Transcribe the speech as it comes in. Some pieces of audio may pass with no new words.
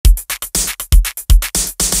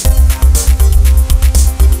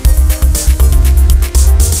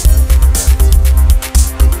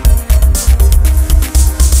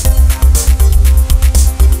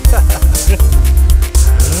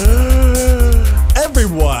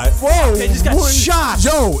They just got shot.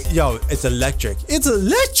 Yo, it's electric. It's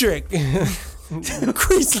electric.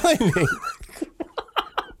 Grease lightning.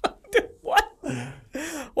 What? Wait,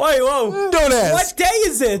 whoa. Don't ask. What day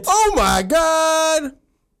is it? Oh my God.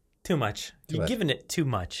 Too much. You're much. giving it too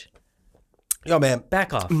much. Yo, man.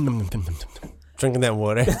 Back off. Drinking that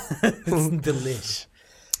water. It's delish.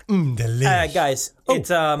 Delicious. Guys, it's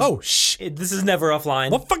this is never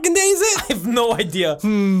offline. What fucking day is it? I have no idea.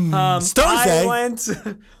 It's Thursday. I went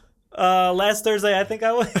last Thursday. I think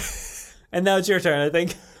I went, and now it's your turn. I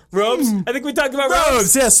think. Robes. I think we talked about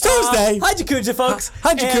robes. Yes, Tuesday. Hi, Jakuja, folks.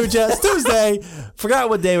 Hi, Jakuja. It's Tuesday. Forgot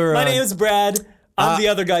what day we're on. My name is Brad. I'm the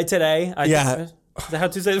other guy today. Yeah. Is that how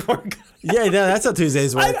Tuesdays work? Yeah, no, that's how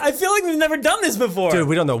Tuesdays work. I feel like we've never done this before. Dude,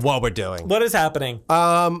 we don't know what we're doing. What is happening?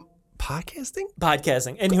 Podcasting?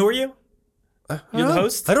 Podcasting. And who are you? You're the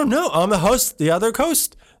host? I don't know. I'm the host, the other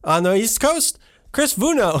coast, on the East Coast, Chris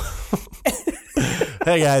Vuno.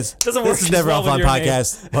 Hey, guys. Doesn't work This is Never as well Offline with your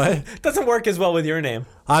Podcast. What? Doesn't work as well with your name.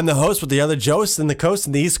 I'm the host with the other Jost in the coast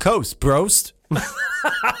and the East Coast, brost.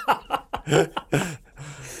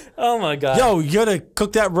 Oh, my God. Yo, you gotta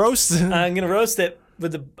cook that roast? I'm going to roast it. I'm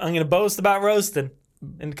going to boast about roasting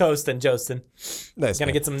and coasting, Jostin. Nice. Going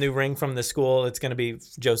to get some new ring from the school. It's going to be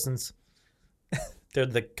Jostin's. They're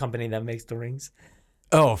the company that makes the rings.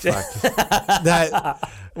 Oh, fuck. That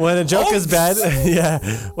when a joke is bad, yeah.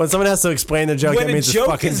 When someone has to explain the joke, When that a means it's joke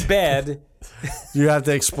fucking is bad, You have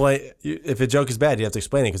to explain. If a joke is bad, you have to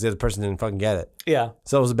explain it because the other person didn't fucking get it. yeah,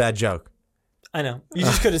 So it was a bad joke. I know. You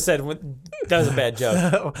just could have said that was a bad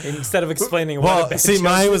joke instead of explaining what a Well, bad see, joke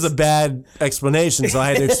mine is. was a bad explanation, so I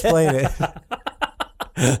had to explain it.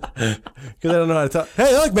 Because I don't know how to talk.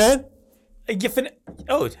 Hey, look, man.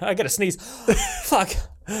 Oh, I gotta sneeze. Fuck.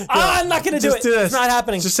 I'm not gonna do Just it. do this. It's not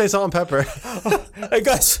happening. Just say salt and pepper. Hey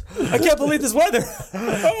guys, I can't believe this weather.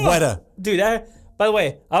 Weather. Dude, by the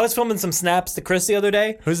way, I was filming some snaps to Chris the other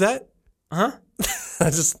day. Who's that? Huh?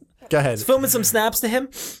 Just go ahead. Filming some snaps to him.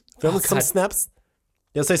 Film some God. snaps.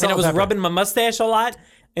 Yeah, say And salt I and was pepper. rubbing my mustache a lot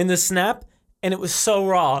in the snap, and it was so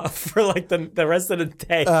raw for like the rest of the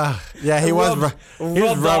day. Yeah, he was rubbed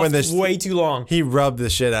rubbing off this. way too long. He rubbed the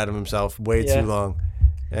shit out of himself way Yeah. too long,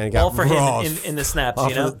 and it got All for raw. him in the snaps, All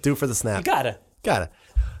you for know? do for the snap. You gotta. Got it.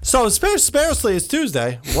 So sparsely it's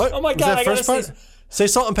Tuesday. What? Oh my was God, that I gotta first part? sneeze. Say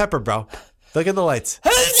salt and pepper, bro. Look at the lights,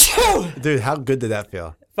 dude. How good did that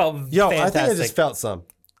feel? Felt Yo, fantastic. I think I just felt some.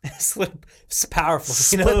 It's powerful.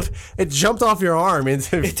 You know? It jumped off your arm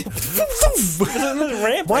into. Ramp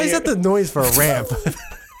Why right is that here. the noise for a ramp?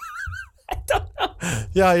 I don't know.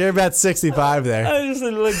 Yeah, you're about 65 there. I just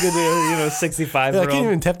look good, 65 I year can't old.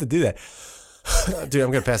 even have to do that. Dude,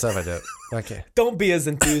 I'm gonna pass out if I do it. Okay. Don't be as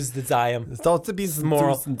enthused as I am. Don't be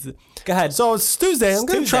Moral. Go ahead. So it's Tuesday. I'm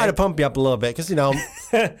gonna try Tuesday. to pump you up a little bit because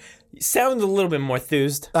You sound a little bit more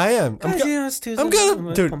enthused. I am. It's Tuesday. I'm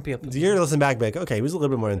gonna, dude. Pump you up. You're gonna listen back, like, okay, he was a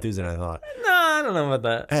little bit more enthused than I thought. No, I don't know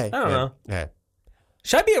about that. Hey, I don't know. Hey.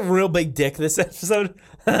 Should I be a real big dick this episode?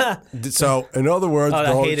 So, in other words, I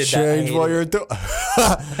don't hated that. I change what hated you're doing.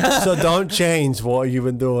 So don't change what you've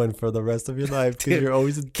been doing for the rest of your life because you're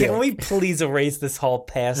always a dick. Can we please erase this whole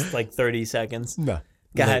past like 30 seconds? No.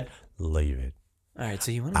 Go ahead. Leave it. All right,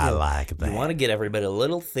 so you want I to like that. you want to get everybody a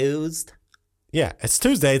little enthused. Yeah, it's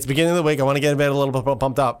Tuesday. It's the beginning of the week. I want to get a bit a little bit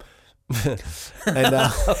pumped up.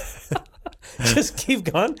 And Just keep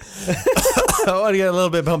going. I want to get a little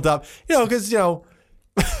bit pumped up, because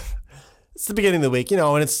it's the beginning of the week,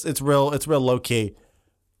 and it's real low key.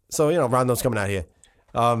 So Rondo's coming out here.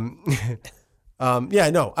 Yeah,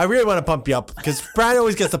 no, I really want to pump you up because Brian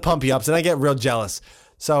always gets the pump you ups, and I get real jealous.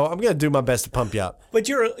 So I'm gonna do my best to pump you up. But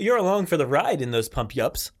you're along for the ride in those pump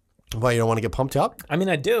ups. Why you don't want to get pumped up? I mean,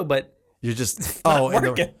 I do, but You're just not and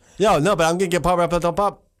working. Yeah, no, but I'm gonna get pumped up.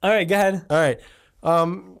 all right, go ahead. All right.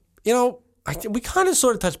 We kind of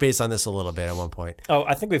sort of touched base on this a little bit at one point. Oh,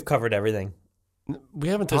 I think we've covered everything. We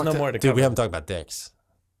haven't There's talked no more to dude. cover. We haven't talked about dicks.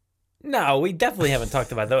 No, we definitely haven't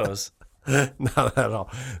talked about those. Not at all.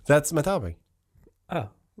 That's my topic. Oh,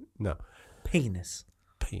 No. penis.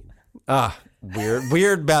 Pain.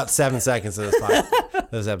 Weird. About 7 seconds of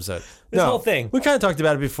this episode. This whole thing. We kind of talked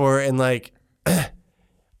about it before, and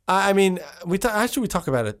I mean, we talk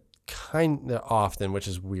about it kind of often, which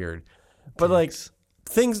is weird. But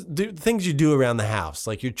things you do around the house,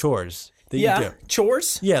 like your chores that you do.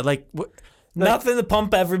 Chores. Yeah, Nothing to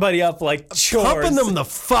pump everybody up like chores. pumping them the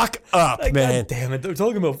fuck up, Like, man. God damn it! They're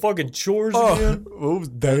talking about fucking chores Oh, again. oh,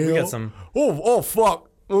 damn. We got some. Oh, fuck.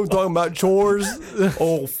 We're talking about chores.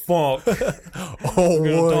 Oh fuck! Oh,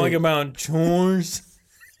 We're talking wait. about chores.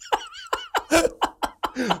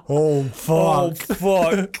 Oh, fuck. Oh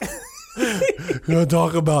fuck! You gonna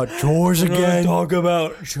talk about chores again? Talk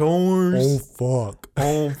about Oh chores. fuck.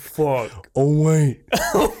 Oh, fuck. Oh wait.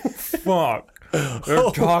 Fuck.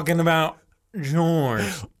 They're talking about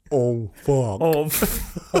chores. Oh fuck. Oh,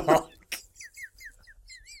 fuck.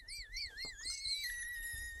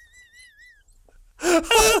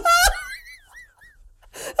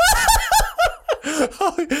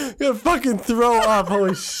 You're gonna fucking throw up.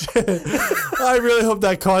 Holy shit. I really hope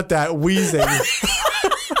that caught that wheezing.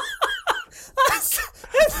 That's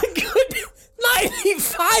a good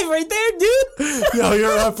 95 right there, dude. Yo,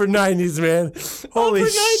 you're up for 90s, man. Holy for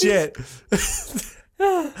 90s. shit.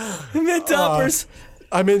 I'm in diapers.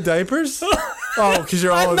 I'm in diapers? Oh, because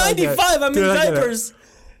you're all I'm 95. I'm Dude, in I get it. diapers.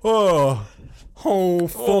 Oh. Oh,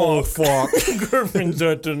 fuck. Oh, fuck. Griffin's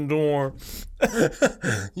at the door.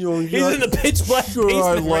 Yo, He's in the pitch black Sure,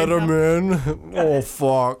 I basement let right him now. in. Oh,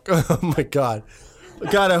 fuck. Oh, my God.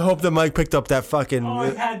 God, I hope the mic picked up that fucking... Oh, I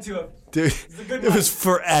had to. Dude, a good it was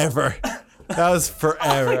forever. That was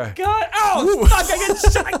forever. God. Oh, fuck. I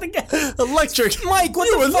got shocked again. Electric. Mike, what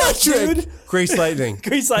the fuck, Electric. dude? Grace Lightning.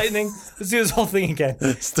 Grease lightning. Let's do this whole thing again.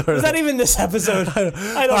 Start Is it. that even this episode? I don't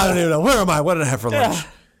I don't know. even know. Where am I? What did I have for lunch?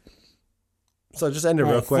 So just end it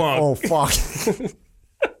real quick. fuck. Oh, fuck.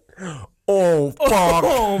 Oh, fuck.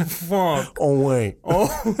 Oh, fuck. Oh, wait.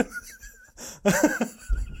 Oh,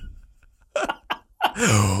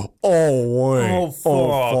 Oh, wait. Oh,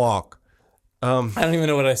 Oh, fuck. I don't even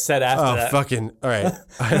know what I said after Oh, that. fucking. All right.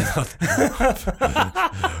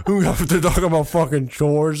 We have to talk about fucking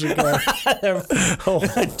chores again.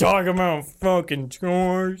 Talking about fucking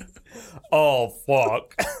chores. Oh,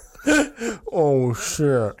 fuck. Oh,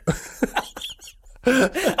 shit. I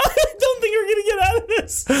don't think we're gonna get out of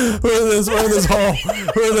this. We're in this hole.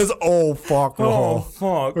 We're in this fuck Oh, hole.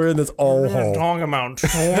 fuck. We're in this hole. Talking about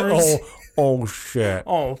chores. Oh, shit.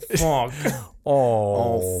 Oh, fuck.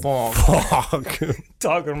 Oh, fuck. fuck.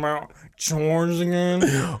 Talking about chores again.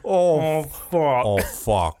 Oh, Oh, fuck. oh,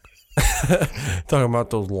 fuck. Talking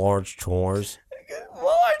about those large chores.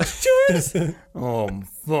 Large chores. Oh,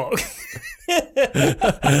 fuck.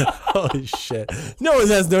 Holy shit. No one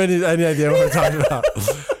has any idea what we're talking about.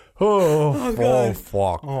 Oh, God.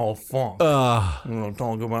 fuck. Oh, fuck. Uh, I'm gonna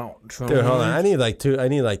talk about chores. dude, hold on. I need like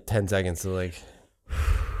 10 seconds to like.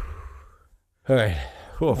 All right.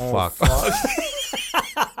 Oh, fuck.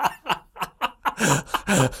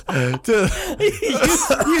 Dude, You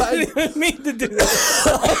didn't even mean to do that.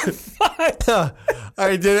 Oh, fuck.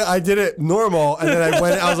 I did it normal, and then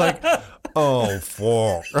I was like, oh,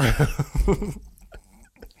 fuck.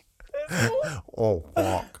 Oh,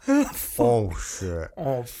 fuck. Oh, shit.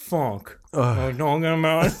 Oh, fuck. We're talking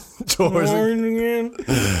about Chores. chores again.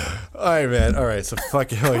 All right, man. All right, so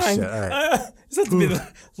fucking holy shit. All right. This has to be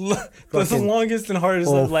the longest and hardest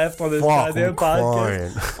Oh, I've laughed on this fuck, goddamn I'm podcast.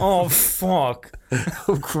 crying. Oh, fuck.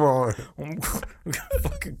 I'm crying. I'm gonna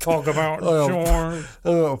fucking talk about Oh, chores. I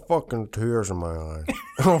got fucking tears in my eyes.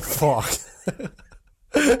 Oh, fuck.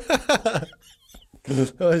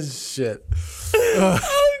 Oh, shit. Oh,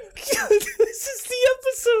 God, this is the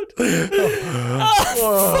episode.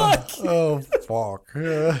 Oh, fuck. Oh, fuck.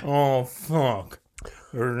 Yeah. Oh, fuck.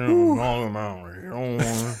 We're talking about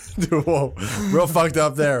chores. Dude, whoa. Real fucked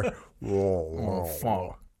up there. Whoa, Oh, whoa.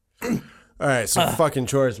 fuck. All right, so fucking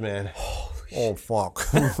chores, man. Oh, fuck.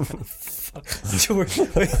 Chores.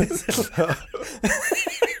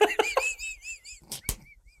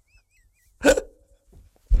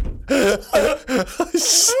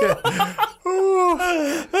 Shit.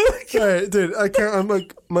 All right, dude, I can't. I'm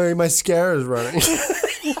like, my scare is running.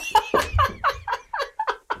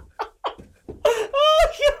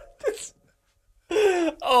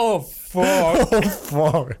 Oh, fuck. Oh,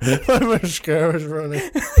 fuck. My scare is running.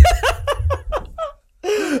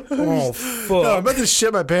 Oh, No, I'm fuck. about to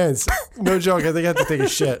shit my pants. No joke. I think I have to take a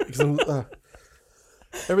shit because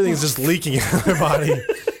everything's just leaking out of my body.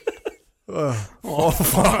 Oh,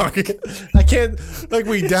 fuck. I can't, like,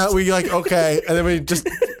 we like, okay. And then we just,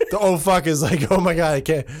 the oh, fuck is like, oh my God, I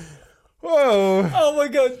can't. Whoa. Oh, my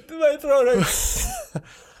God. My throat hurts.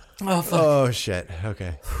 Oh, fuck. Oh, shit.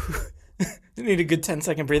 Okay. You need a good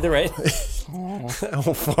 10-second breather, right? Oh,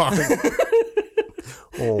 fuck.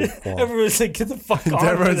 Oh, fuck. Everyone's like, get the fuck on.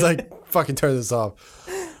 Everyone's like, fucking turn this off.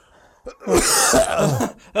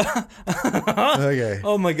 Okay.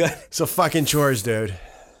 Oh, my God. So fucking chores, dude.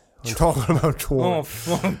 I'm talking about chores. Oh,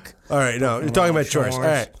 fuck. All right, no, you're talking about chores. All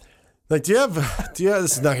right. Like, do you have,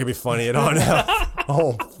 this is not gonna be funny at all now.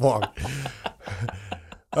 Oh, fuck.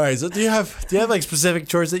 All right, so do you have like specific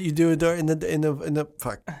chores that you do in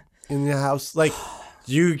the house? Like,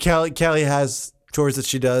 Kelly has chores that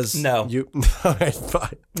she does? No. You all right,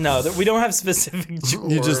 fine. No, we don't have specific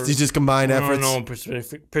chores. You just combine efforts. No,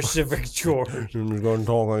 specific chores. You're going to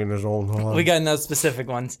talk like his own time. We got no specific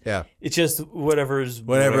ones. Yeah. It's just whatever's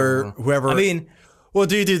Whatever. Whoever. I mean, well,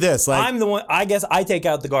 do you do this? Like, I'm the one. I guess I take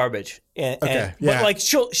out the garbage. Okay, But yeah. like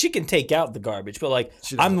she can take out the garbage, but like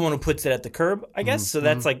I'm the one who puts it at the curb. I guess so.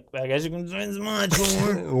 That's like I guess you can say it's my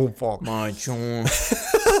chore. oh fuck. My chore.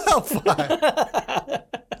 Oh fuck.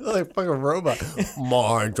 Like a fucking robot.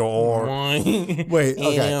 My door. My Wait.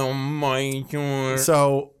 Okay. my chore.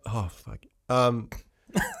 So. Oh fuck.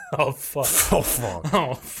 Oh fuck. Oh fuck.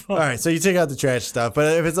 Oh fuck. All right. So you take out the trash stuff,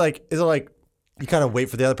 but if it's like, is it like? You kind of wait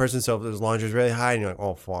for the other person. So if there's laundry's really high, and you're like,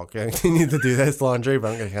 "Oh fuck, I need to do this laundry,"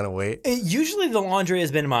 but I'm gonna kind of wait. Usually the laundry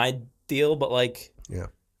has been my deal, but like, Yeah,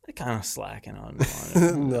 I kind of slacking on.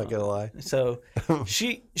 not gonna lie. So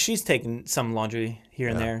she's taken some laundry here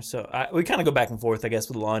and there. So we kind of go back and forth, I guess,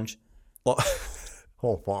 with laundry.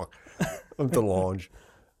 Oh fuck, I'm the laundry.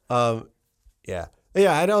 Yeah.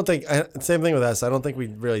 I don't think. Same thing with us. I don't think we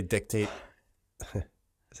really dictate.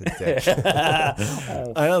 It's a dick.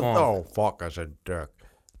 I don't. Oh fuck! I said dick.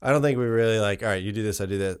 I don't think we really like. All right, you do this, I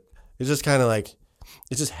do that. It's just kind of like,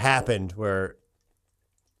 it just happened where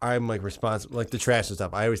I'm like responsible, like the trash and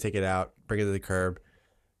stuff. I always take it out, bring it to the curb.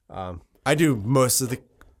 I do most of the.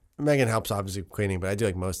 Megan helps obviously cleaning, but I do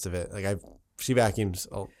like most of it. Like she vacuums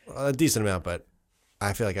a decent amount, but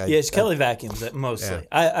I feel like Kelly vacuums it mostly.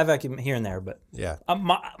 Yeah. I vacuum here and there, but yeah.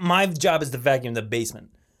 My job is to vacuum the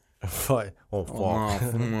basement. Oh fuck!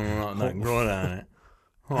 I'm not good on it.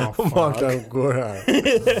 Oh Fuck, fuck. I'm good at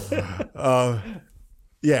it.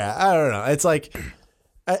 Yeah, I don't know. It's like,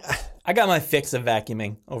 I got my fix of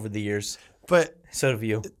vacuuming over the years. but So have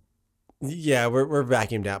you. yeah, we're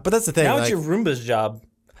vacuumed out. But that's the thing. Now like, it's your Roomba's job.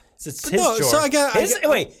 It's his no, chore. so I got-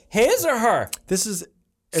 Wait, his or her? this is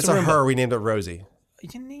it's So a Roomba. her. We named it Rosie.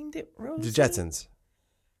 You named it Rose. The Jetsons.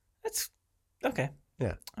 That's okay.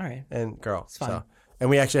 Yeah, All right. and girl. fine. So, and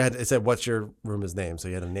we actually it said, "What's your Roomba's name?" So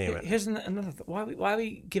you had to name it. Here's another. Why are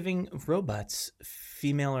we giving robots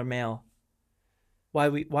female or male? Why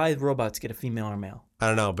robots get a female or male? I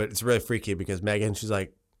don't know, but it's really freaky because Megan, she's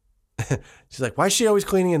like, why is she always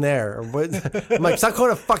cleaning in there? Or what? I'm like, stop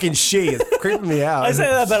calling it fucking she. It's creeping me out. I say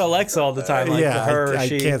that about Alexa all the time. Like yeah, her or I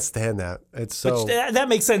she. can't stand that. It's so. That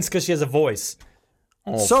makes sense because she has a voice.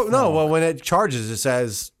 Oh, So no, well, when it charges, it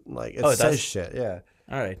says like it Oh, it says does? shit. Yeah.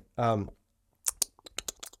 All right.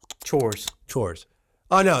 Chores. Chores.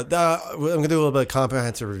 Oh no, I'm gonna do a little bit of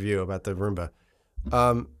comprehensive review about the Roomba.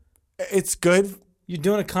 It's good You're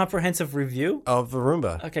doing a comprehensive review? of the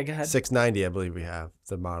Roomba. Okay, go ahead. 690, I believe we have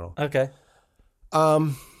the model. Okay.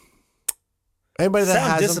 Anybody that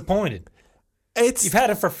Sound has them, disappointed. it's You've had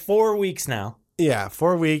it for 4 weeks now. yeah,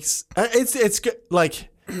 4 weeks. It's good. Like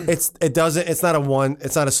it's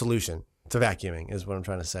not a solution to vacuuming is what I'm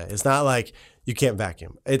trying to say. It's not like you can't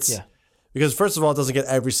vacuum. It's Yeah. because first of all, it doesn't get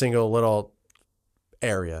every single little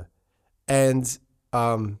area, and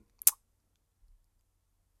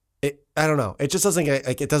I don't know. It just doesn't get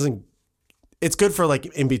like it doesn't. It's good for like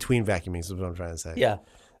in between vacuuming is what I'm trying to say. Yeah.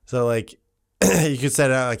 So like you could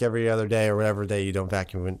set it out like every other day or whatever day you don't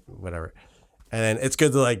vacuum, whatever. And then it's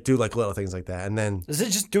good to like do like little things like that. And then Does it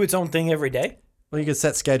just do its own thing every day? well, you can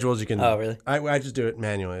set schedules. You can. Oh, really? I just do it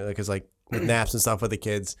manually, like, cause like with naps and stuff with the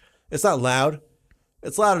kids. It's not loud.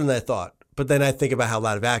 It's louder than I thought. But then I think about how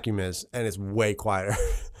loud a vacuum is, and it's way quieter.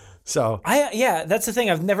 So Yeah, that's the thing.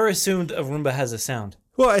 I've never assumed a Roomba has a sound.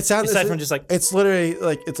 well, it sounds Aside from just like it's literally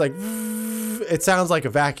like it's like it sounds like a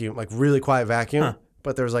vacuum, like really quiet vacuum. Huh.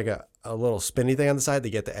 But there's like a little spinny thing on the side to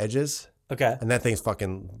get the edges. okay. And that thing's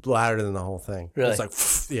fucking louder than the whole thing. Really? It's like,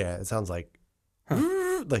 yeah, it sounds like,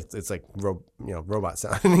 like it's like robot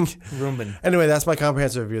sounding. Roomba. Anyway, that's my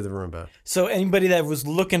comprehensive review of the Roomba. So anybody that was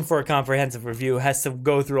looking for a comprehensive review has to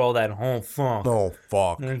go through all that whole fuck. Oh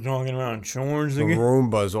fuck, They're talking about chores the again.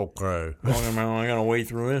 Roomba's okay. Talking about I gotta wait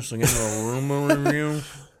through this to get a Roomba review.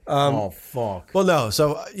 Oh fuck. Well, no,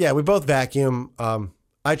 so yeah, we both vacuum.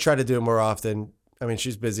 I try to do it more often. I mean,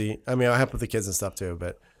 she's busy. I mean, I help with the kids and stuff too,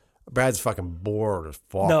 but Brad's fucking bored as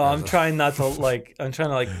fuck. No, I'm trying not to like. I'm trying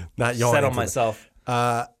to like Not yawn settle into it. myself.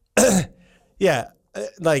 Yeah,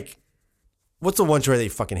 like, what's the one chore that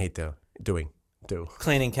you fucking hate doing?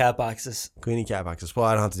 Cleaning cat boxes. Cleaning cat boxes. Well,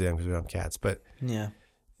 I don't have to do them because we don't have cats, but Yeah,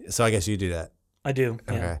 so I guess you do that. I do.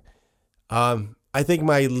 Yeah. Okay. I think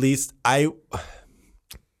my least I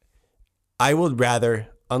would rather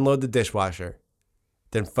unload the dishwasher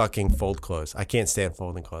than fucking fold clothes. I can't stand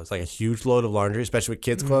folding clothes. Like a huge load of laundry, especially with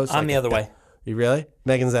kids' clothes. I'm like the other way. You really?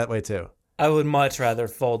 Megan's that way too. I would much rather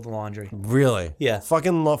fold the laundry. Really? Yeah.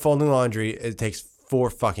 Fucking folding laundry, it takes for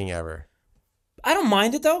fucking ever. I don't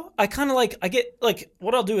mind it though. I kind of like. I get like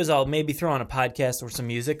what I'll do is I'll maybe throw on a podcast or some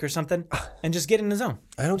music or something and just get in the zone.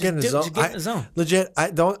 I don't get in the zone. Just get in the zone. Legit,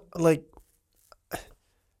 I don't like.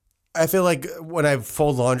 I feel like when I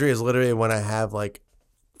fold laundry is literally when I have like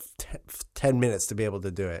 10 minutes to be able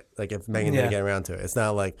to do it. Like if Megan didn't get around to it, it's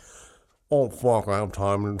not like, oh fuck, I have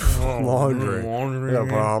time to laundry. Laundry.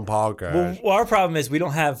 Put on podcast. Well, our problem is we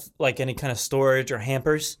don't have like any kind of storage or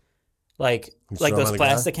hampers, like throw 'em those on the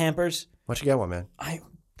plastic hampers. Why don't you get one, man? I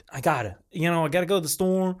gotta, I gotta go to the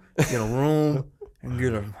store, get a room, and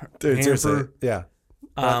get a Dude, hamper. seriously, yeah.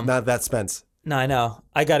 Not that Spence. No, I know.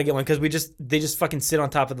 I gotta get one because they just fucking sit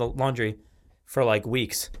on top of the laundry for like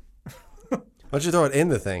weeks. Why don't you throw it in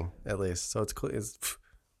the thing at least so it's clean?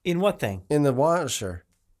 In what thing? In the washer,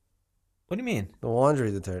 What do you mean? the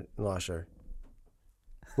laundry detergent washer.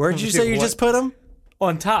 Where'd you say you just put them?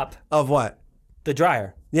 On top, Of what? the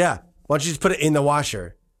dryer. Yeah. Why don't you just put it in the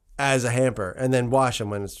washer as a hamper and then wash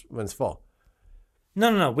them when it's full?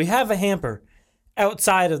 No. We have a hamper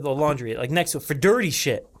outside of the laundry, like next to it for dirty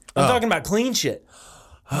shit. I'm talking about clean shit.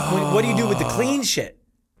 What do you do with the clean shit?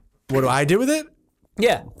 What do I do with it?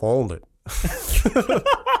 Yeah. Fold it.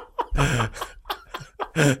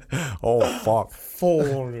 Oh fuck.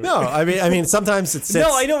 Fold it. No, I mean sometimes it sits.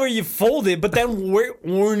 No, I know where you fold it, but then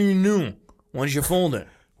where do you know? Once you fold it.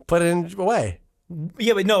 Put it in away.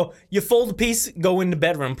 Yeah, but no, you fold a piece, go in the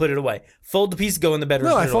bedroom, put it away. Fold the piece, go in the bedroom.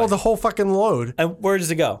 No, put I it fold away. the whole fucking load. And where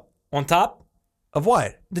does it go? On top? Of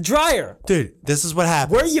what? The dryer. Dude, this is what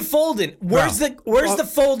happens. Where are you folding? Where's the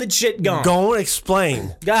folded shit gone? Don't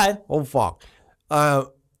explain. Go ahead. Oh fuck.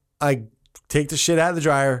 I take the shit out of the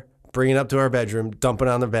dryer, bring it up to our bedroom, dump it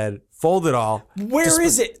on the bed, fold it all. Where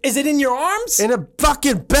is it? Is it in your arms? In a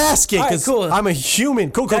fucking basket. All right, Because cool. I'm a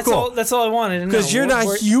human. Cool. That's all I wanted to know. 'Cause you're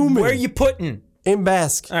not human. Where are you putting? In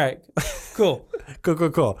basket. All right. Cool.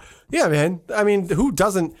 Cool. Yeah, man. I mean, who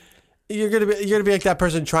doesn't? You're gonna be like that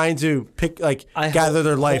person trying to pick, like, gather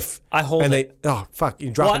their life. I hold and it. Oh fuck! You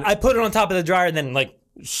drop Well, it, I put it on top of the dryer and then like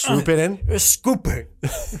swoop it in. scoop it.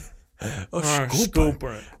 Scoop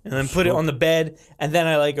it. And then put it on the bed and then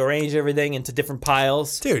I like arrange everything into different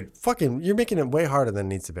piles. Dude, fucking, you're making it way harder than it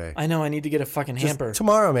needs to be. I know I need to get a fucking hamper.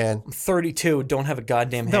 Tomorrow, man. I'm 32, don't have a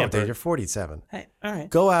goddamn No, hamper. dude, you're 47. Hey, all right.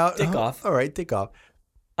 Go out. Dick off. All right, dick off.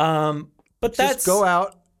 But that's Just go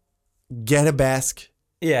out, get a basket.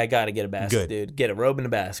 Yeah, I gotta get a basket, Good. dude. Get a robe and a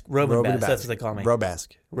basket. Robe and basket. That's what they call me. Robask.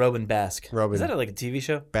 Robe and Basque. Robin. Is that like a TV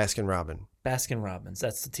show? Baskin Robin. Baskin Robbins.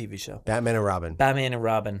 That's the TV show. Batman and Robin. Batman and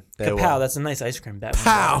Robin. There we Kapow. go. That's a nice ice cream. Batman and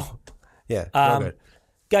Robin. Pow! Yeah, real good.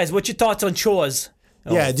 Guys, what's your thoughts on chores?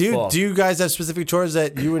 Yeah, Oh, fuck. do you guys have specific chores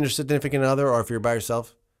that you and your significant other, or if you're by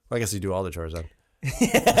yourself? Well, I guess you do all the chores then.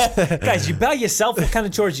 Guys, you by yourself. What kind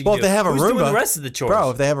of chores you Well, do? if they have a Who's Roomba, doing the rest of the chores?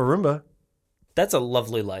 Bro, if they have a Roomba, That's a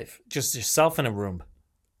lovely life. Just yourself in a room.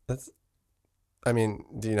 I mean,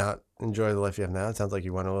 do you not enjoy the life you have now? It sounds like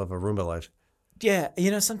you want to live a Roomba life. Yeah,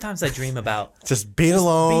 sometimes I dream about Just being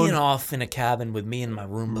alone. being off in a cabin with me and my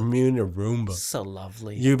Roomba. Me and a Roomba. So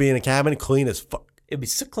lovely. You be in a cabin, clean as fuck. It'd be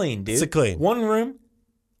so clean, dude. So clean. One room,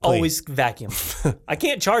 always vacuum. I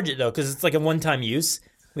can't charge it though because it's like a one-time use.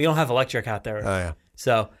 We don't have electric out there, Oh, yeah.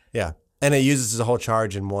 so Yeah. And it uses the whole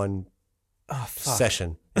charge in one oh fuck,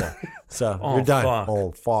 session. Yeah. So Oh, you're done. fuck.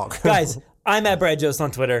 Oh, fuck. guys. I'm at Brad Jost on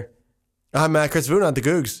Twitter I'm Chris Boone on the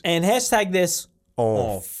Googs. and hashtag this. Oh,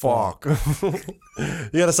 Oh, fuck. You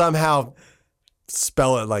gotta somehow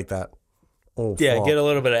spell it like that. Oh, Yeah, fuck. get a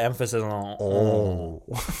little bit of emphasis on. Oh.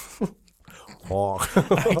 Fuck. All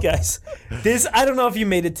right, guys. I don't know if you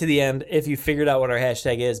made it to the end, if you figured out what our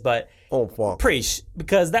hashtag is, but Oh, fuck. preach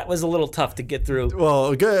because that was a little tough to get through.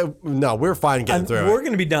 Well, good. No, we're fine getting through We're it.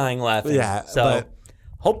 gonna be dying laughing. Yeah, So but-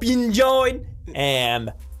 hope you enjoyed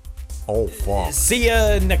and Oh, fuck. see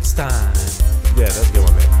you next time. Yeah, that's a good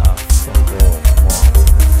one, man. Oh, fuck. Oh.